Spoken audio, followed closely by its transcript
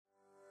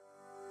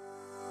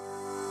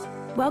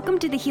Welcome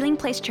to the Healing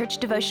Place Church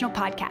Devotional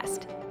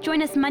Podcast.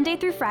 Join us Monday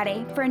through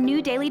Friday for a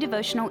new daily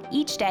devotional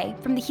each day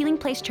from the Healing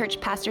Place Church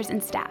pastors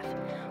and staff.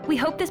 We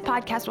hope this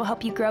podcast will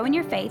help you grow in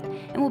your faith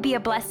and will be a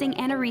blessing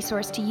and a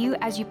resource to you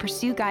as you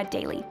pursue God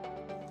daily.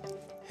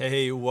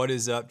 Hey, what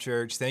is up,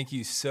 church? Thank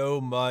you so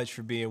much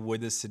for being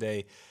with us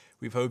today.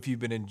 We hope you've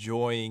been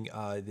enjoying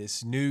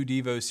this new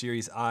Devo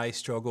series, I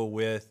Struggle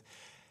With.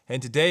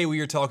 And today we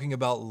are talking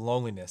about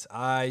loneliness.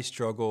 I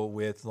struggle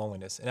with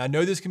loneliness. And I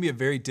know this can be a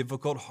very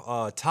difficult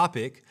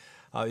topic,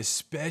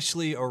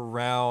 especially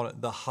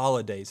around the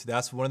holidays.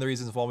 That's one of the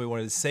reasons why we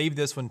wanted to save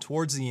this one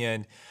towards the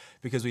end,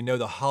 because we know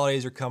the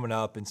holidays are coming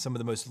up and some of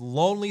the most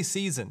lonely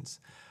seasons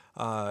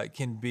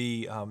can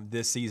be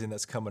this season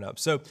that's coming up.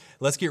 So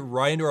let's get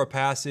right into our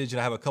passage,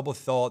 and I have a couple of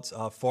thoughts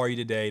for you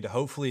today to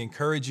hopefully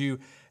encourage you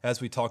as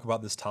we talk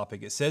about this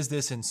topic. It says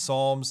this in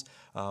Psalms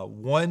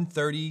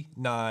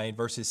 139,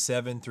 verses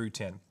 7 through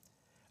 10.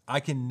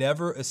 I can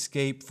never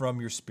escape from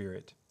your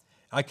spirit.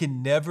 I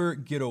can never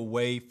get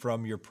away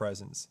from your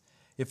presence.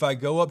 If I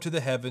go up to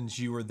the heavens,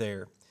 you are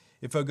there.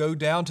 If I go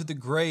down to the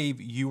grave,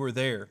 you are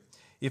there.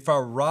 If I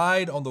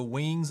ride on the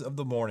wings of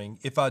the morning,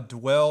 if I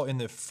dwell in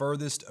the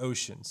furthest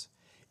oceans,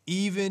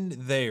 even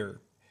there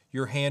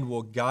your hand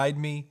will guide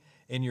me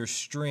and your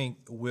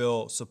strength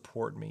will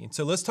support me. And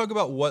so let's talk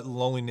about what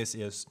loneliness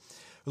is.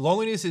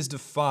 Loneliness is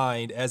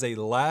defined as a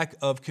lack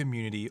of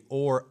community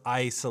or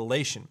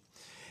isolation.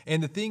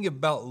 And the thing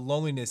about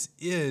loneliness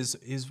is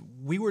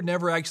we were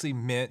never actually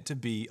meant to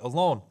be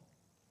alone.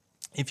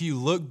 If you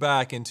look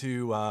back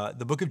into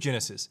the book of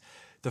Genesis,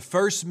 the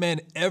first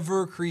man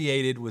ever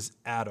created was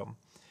Adam.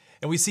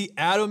 And we see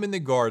Adam in the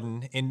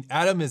garden, and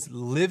Adam is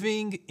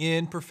living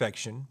in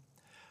perfection.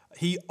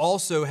 He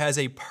also has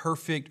a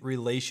perfect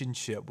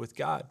relationship with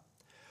God.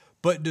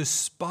 But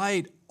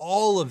despite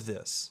all of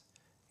this,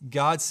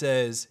 God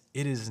says,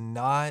 it is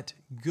not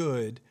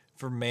good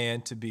for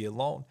man to be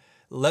alone.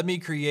 Let me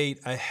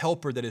create a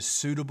helper that is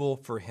suitable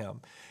for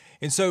him.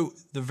 And so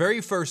the very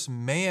first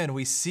man,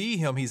 we see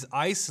him, he's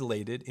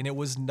isolated, and it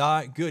was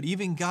not good.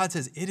 Even God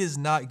says it is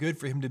not good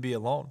for him to be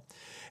alone.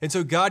 And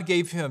so God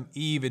gave him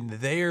Eve, and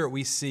there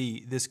we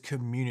see this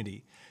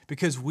community,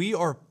 because we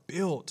are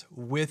built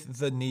with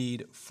the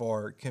need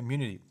for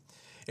community.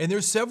 And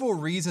there's several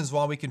reasons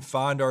why we can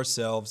find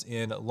ourselves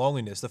in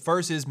loneliness. The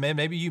first is, man,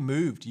 maybe you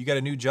moved. You got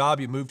a new job,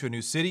 you moved to a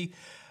new city,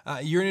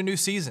 you're in a new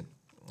season.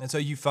 And so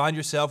you find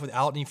yourself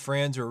without any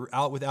friends or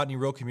without any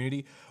real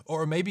community,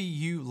 or maybe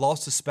you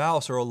lost a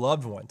spouse or a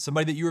loved one,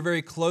 somebody that you were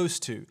very close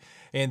to,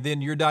 and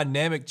then your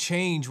dynamic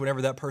changed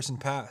whenever that person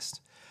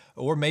passed.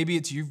 Or maybe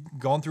it's you've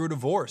gone through a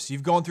divorce,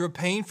 you've gone through a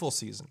painful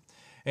season,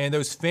 and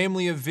those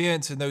family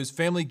events and those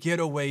family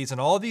getaways and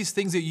all these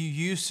things that you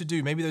used to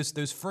do, maybe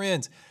those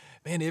friends,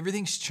 man,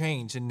 everything's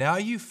changed, and now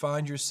you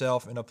find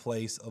yourself in a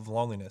place of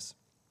loneliness.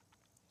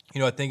 You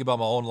know, I think about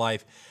my own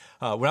life.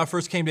 When I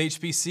first came to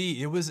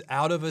HPC, it was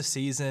out of a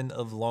season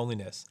of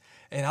loneliness.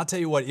 And I'll tell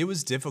you what, it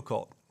was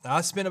difficult.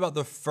 I spent about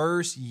the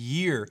first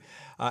year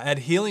at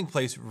Healing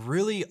Place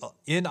really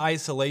in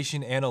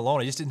isolation and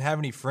alone. I just didn't have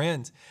any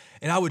friends.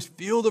 And I would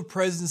feel the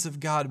presence of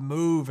God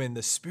move and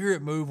the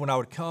Spirit move when I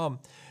would come.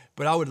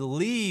 But I would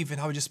leave and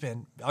I would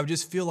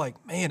just feel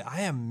like, man,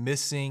 I am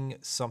missing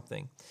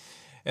something.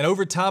 And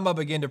over time, I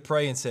began to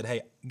pray and said,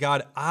 hey,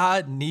 God,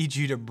 I need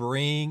you to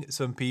bring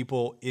some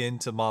people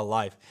into my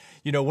life.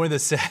 You know, one of the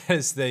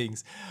saddest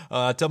things,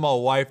 I tell my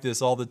wife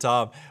this all the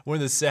time, one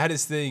of the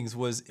saddest things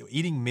was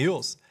eating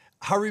meals.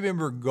 I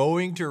remember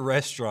going to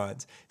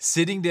restaurants,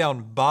 sitting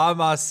down by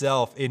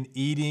myself and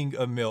eating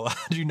a meal.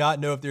 I do not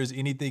know if there's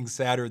anything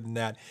sadder than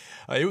that.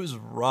 It was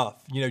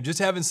rough. You know, just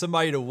having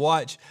somebody to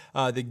watch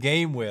the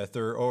game with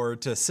or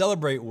to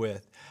celebrate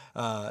with.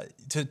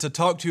 To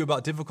talk to you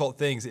about difficult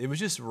things. It was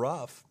just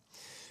rough.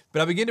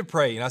 But I began to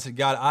pray and I said,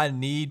 God, I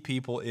need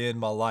people in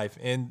my life.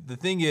 And the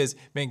thing is,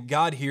 man,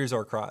 God hears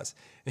our cries.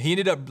 And he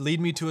ended up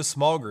leading me to a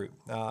small group.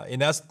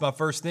 And that's my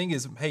first thing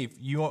is, hey, if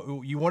you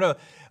want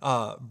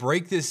to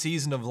break this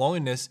season of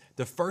loneliness,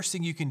 the first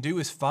thing you can do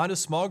is find a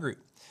small group.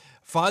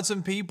 Find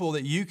some people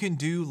that you can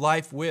do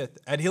life with.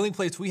 At Healing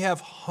Place, we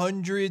have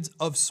hundreds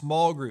of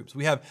small groups.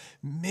 We have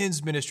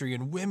men's ministry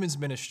and women's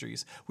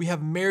ministries. We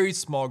have married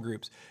small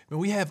groups. And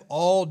we have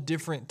all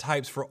different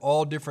types for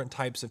all different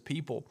types of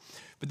people.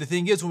 But the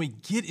thing is, when we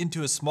get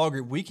into a small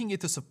group, we can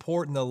get the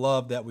support and the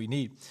love that we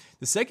need.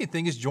 The second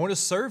thing is join a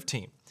serve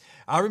team.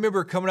 I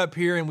remember coming up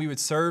here and we would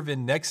serve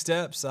in Next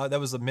Steps. That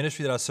was the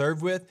ministry that I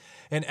served with.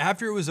 And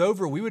after it was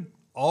over, we would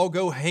all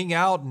go hang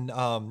out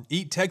and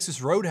eat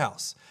Texas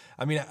Roadhouse.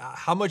 I mean,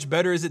 how much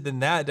better is it than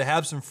that to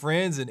have some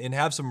friends and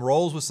have some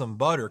rolls with some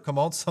butter? Come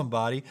on,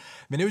 somebody.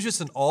 I mean, it was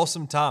just an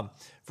awesome time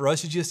for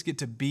us to just get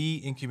to be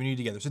in community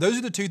together. So those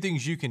are the two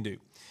things you can do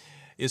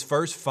is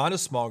first, find a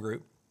small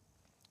group.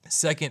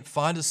 Second,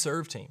 find a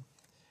serve team.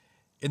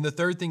 And the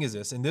third thing is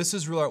this, and this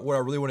is really what I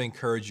really want to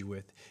encourage you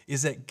with,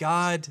 is that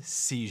God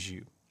sees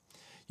you.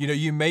 You know,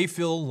 you may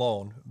feel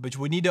alone, but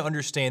we need to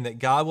understand that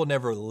God will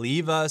never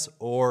leave us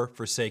or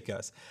forsake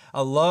us.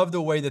 I love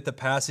the way that the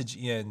passage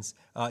ends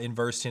in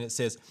verse 10. It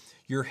says,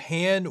 your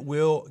hand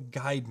will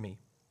guide me.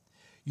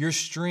 Your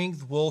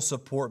strength will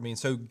support me. And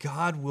so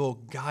God will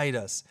guide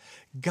us.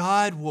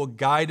 God will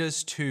guide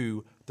us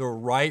to the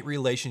right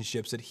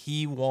relationships that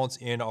He wants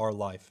in our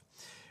life.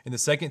 And the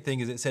second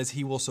thing is it says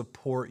He will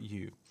support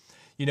you.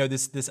 You know,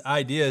 this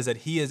idea is that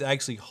He is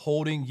actually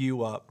holding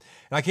you up.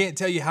 And I can't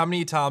tell you how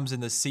many times in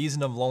the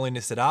season of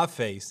loneliness that I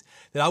faced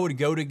that I would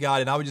go to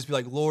God and I would just be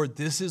like, Lord,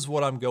 this is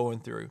what I'm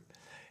going through.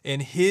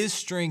 And His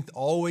strength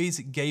always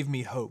gave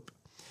me hope.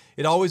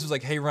 It always was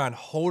like, hey, Ryan,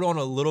 hold on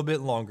a little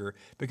bit longer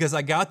because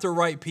I got the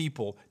right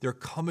people. They're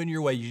coming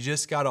your way. You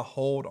just got to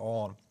hold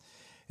on.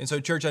 And so,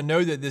 church, I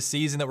know that this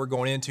season that we're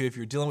going into, if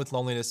you're dealing with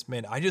loneliness,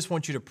 man, I just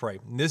want you to pray.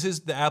 And this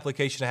is the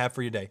application I have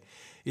for you today,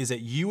 is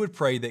that you would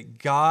pray that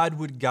God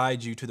would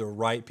guide you to the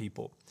right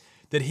people,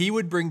 that He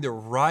would bring the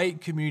right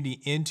community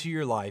into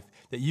your life,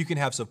 that you can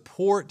have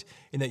support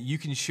and that you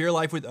can share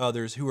life with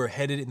others who are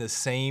headed in the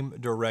same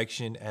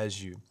direction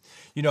as you.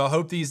 You know, I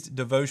hope these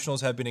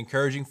devotionals have been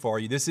encouraging for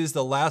you. This is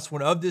the last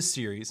one of this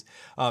series,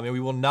 and we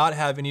will not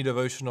have any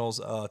devotionals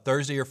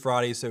Thursday or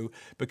Friday, so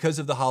because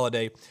of the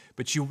holiday,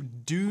 but you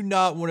do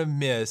not want to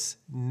miss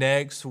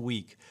next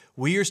week.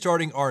 We are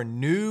starting our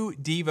new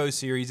Devo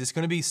series. It's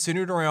going to be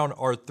centered around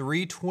our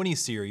 320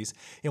 series,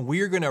 and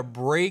we are going to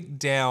break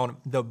down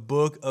the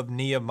book of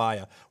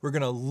Nehemiah. We're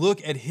going to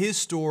look at his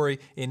story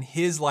in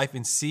his life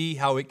and see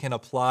how it can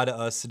apply to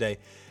us today.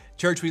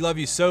 Church, we love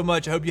you so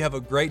much. I hope you have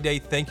a great day.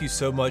 Thank you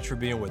so much for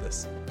being with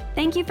us.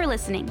 Thank you for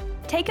listening.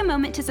 Take a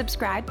moment to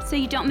subscribe so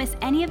you don't miss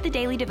any of the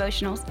daily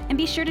devotionals, and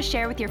be sure to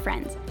share with your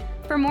friends.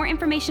 For more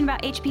information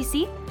about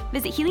HPC,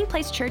 visit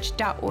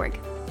healingplacechurch.org.